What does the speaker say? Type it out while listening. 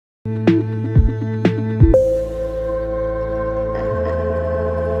Salam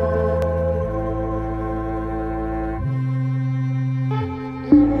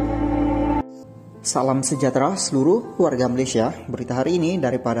sejahtera seluruh warga Malaysia. Berita hari ini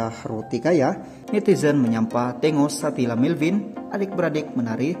daripada Roti Kaya. Netizen menyampa tengok Satila Melvin, adik-beradik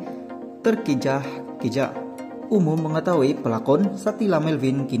menari terkijah-kijah. Umum mengetahui pelakon Satila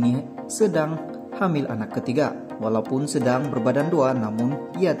Melvin kini sedang hamil anak ketiga. Walaupun sedang berbadan dua, namun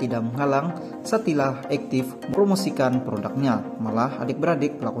ia tidak menghalang Satila aktif mempromosikan produknya. Malah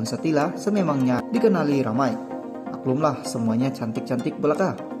adik-beradik pelakon Satila sememangnya dikenali ramai. Maklumlah, semuanya cantik-cantik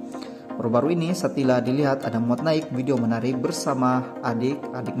belaka. Baru-baru ini Satila dilihat ada muat naik video menari bersama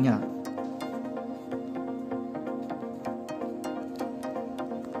adik-adiknya.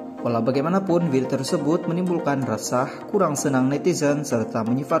 Walau bagaimanapun, video tersebut menimbulkan rasa kurang senang netizen serta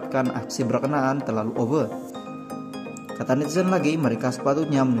menyifatkan aksi berkenaan terlalu over. Kata netizen lagi, mereka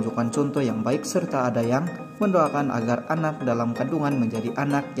sepatutnya menunjukkan contoh yang baik serta ada yang mendoakan agar anak dalam kandungan menjadi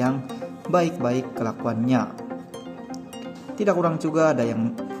anak yang baik-baik kelakuannya. Tidak kurang juga ada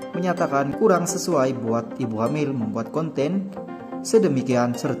yang menyatakan kurang sesuai buat ibu hamil membuat konten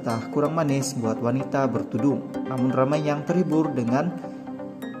sedemikian serta kurang manis buat wanita bertudung. Namun ramai yang terhibur dengan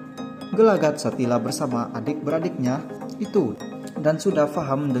gelagat Satila bersama adik-beradiknya itu dan sudah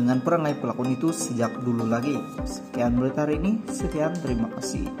paham dengan perangai pelakon itu sejak dulu lagi. Sekian berita hari ini, sekian, terima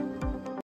kasih.